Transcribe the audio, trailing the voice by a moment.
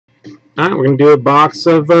Alright, we're going to do a box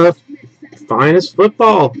of finest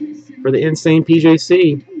football for the Insane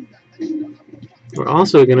PJC. We're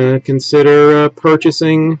also going to consider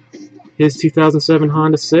purchasing his 2007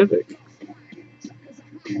 Honda Civic.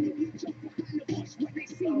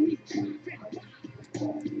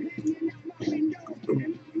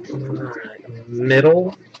 Alright,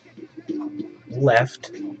 middle,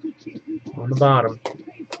 left, on the bottom.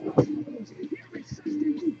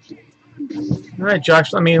 Alright,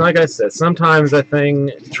 Josh, I mean, like I said, sometimes that thing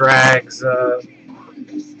drags out.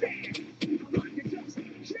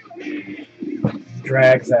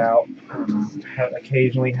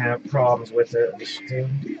 Occasionally have problems with it.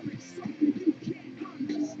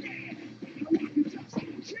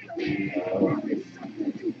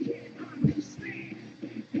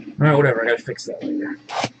 Alright, whatever, I gotta fix that later.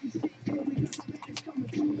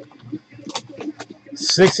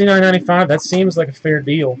 $69.95, that seems like a fair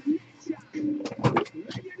deal.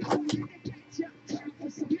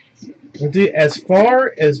 Dude, as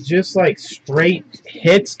far as just like straight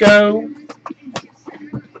hits go,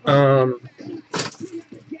 and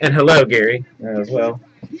hello, Gary, as well.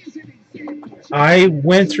 I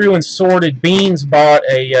went through and sorted. Beans bought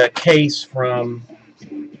a case from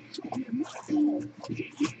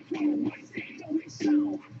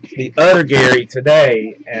the other Gary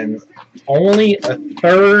today, and only a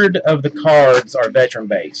third of the cards are veteran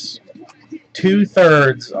base.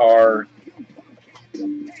 2/3 are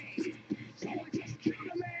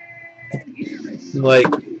like,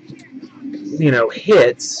 you know,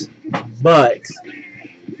 hits. But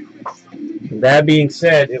that being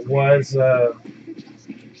said, it was the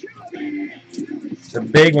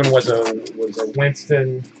big one was a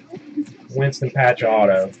Winston patch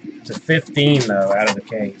auto. It's a 15 though out of the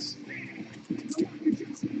case.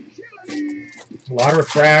 A lot of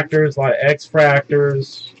refractors, a lot of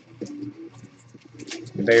X-fractors.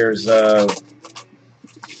 There's a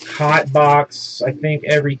hot box, I think,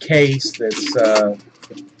 every case that's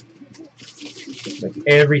like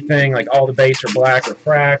everything, like all the base are black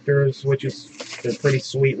refractors, which is they're pretty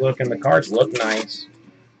sweet looking. The cards look nice.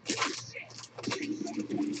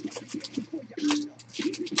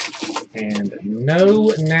 And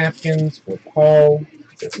no napkins for Paul.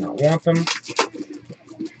 Does not want them.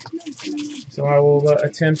 So I will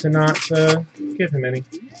attempt to not give him any.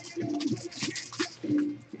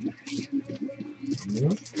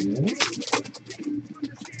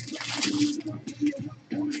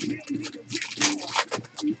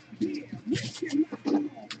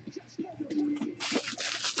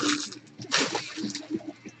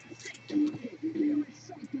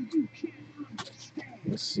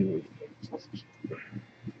 Let's see.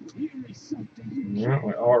 Yeah,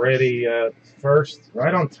 we're already first,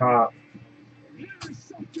 right on top.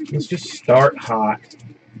 Let's just start hot.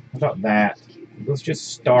 How about that? Let's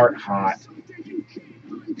just start hot.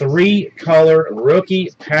 3-color rookie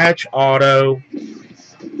patch auto,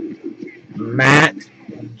 Matt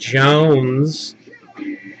Jones,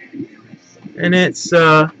 and it's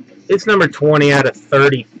number 20 out of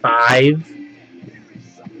 35.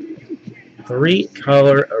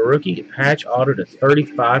 3-color rookie patch auto to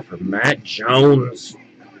 35 for Matt Jones.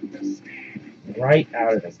 Right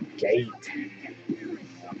out of the gate.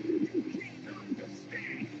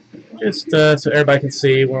 Just so everybody can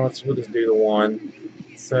see. Well, we'll just do the one.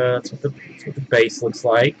 That's what the base looks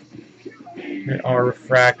like. There are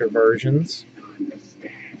refractor versions.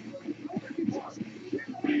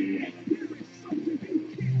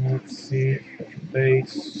 Let's see.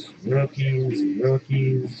 Base,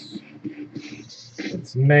 rookies.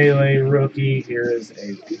 It's melee rookie. Here is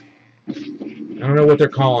a, I don't know what they're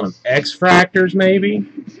calling them. X-fractors, maybe?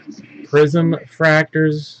 Prism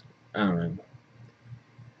fractors? I don't know.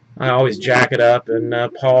 I always jack it up, and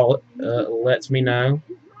Paul lets me know.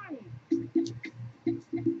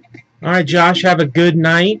 All right, Josh, have a good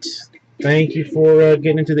night. Thank you for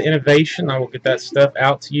getting into the innovation. I will get that stuff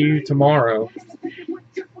out to you tomorrow.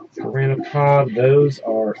 Random Cobb, those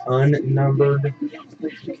are unnumbered.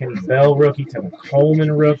 Kenny Bell rookie, Tevin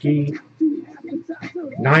Coleman rookie.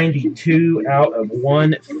 92 out of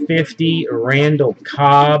 150, Randall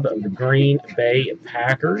Cobb of the Green Bay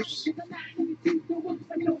Packers.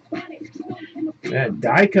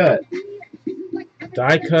 Die cut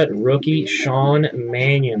rookie, Sean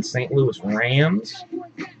Mannion, St. Louis Rams.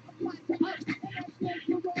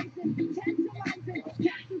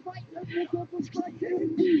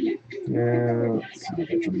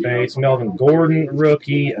 Base, Melvin Gordon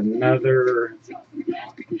rookie, another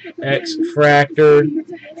X-fractor,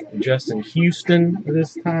 Justin Houston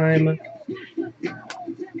this time.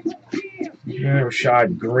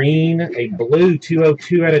 Rashad Green, a blue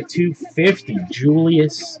 202 out of 250,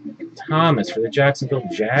 Julius Thomas for the Jacksonville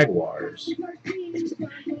Jaguars.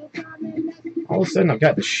 All of a sudden, I've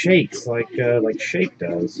got the shakes like Shake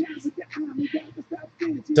does.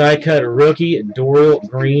 Die cut rookie Doral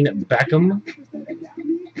Green Beckham.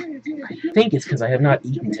 I think it's because I have not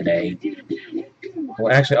eaten today.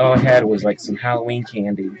 Well, actually, all I had was like some Halloween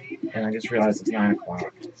candy, and I just realized it's 9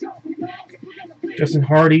 o'clock. Justin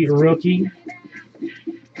Hardy rookie.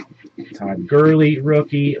 Todd Gurley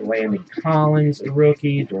rookie. Landon Collins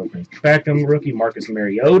rookie. Doral Green Beckham rookie. Marcus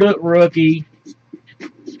Mariota rookie.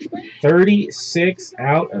 36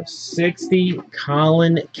 out of 60.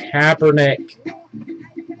 Colin Kaepernick.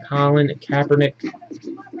 Colin Kaepernick.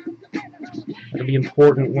 That'll be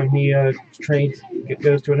important when he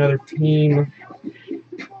goes to another team.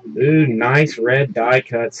 Ooh, nice red die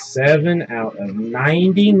cut. 7 out of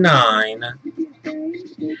 99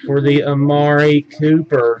 for the Amari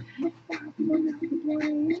Cooper.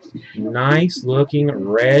 Nice looking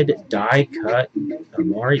red die cut.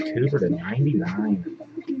 Amari Cooper to 99.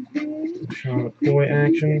 Sean McCoy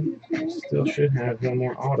action. Still should have one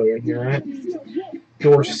more auto in here, right?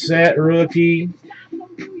 Dorsett rookie.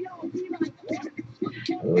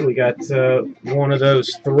 Oh, we got one of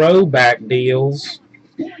those throwback deals.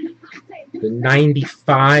 The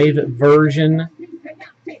 95 version.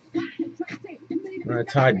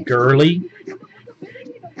 Todd Gurley.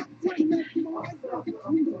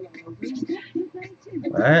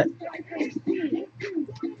 What?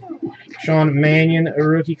 Sean Mannion, a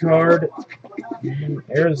rookie card.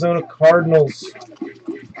 Arizona Cardinals.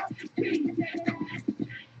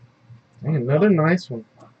 And another nice one.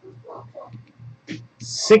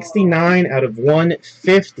 69 out of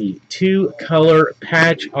 150. 2-color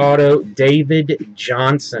patch auto, David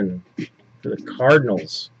Johnson for the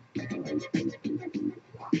Cardinals.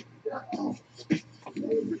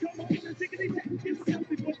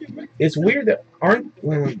 It's weird that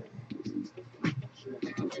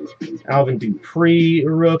Alvin Dupree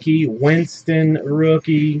rookie, Winston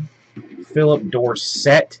rookie, Philip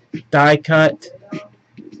Dorsett die cut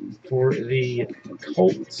for the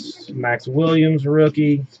Colts, Max Williams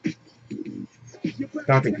rookie,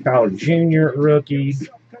 Dante Fowler Jr. rookie,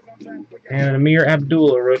 and Amir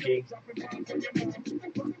Abdullah rookie.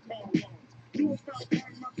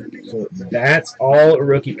 So that's all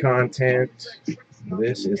rookie content.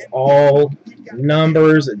 This is all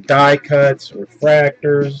numbers, die cuts,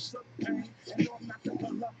 refractors.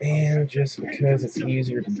 And just because it's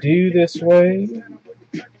easier to do this way,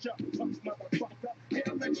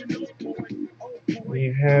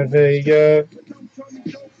 we have a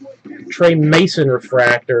Trey Mason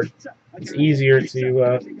refractor. It's easier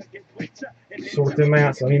to sort them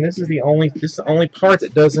out. So I mean, this is the only part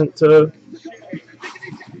that doesn't.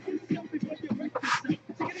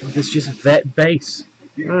 It's just vet base.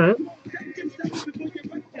 All right.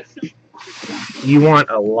 You want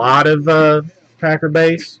a lot of Packer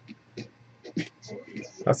base?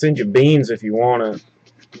 I'll send you beans if you want it.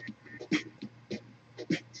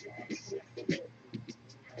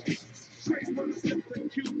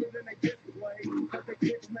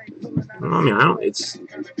 I mean, it's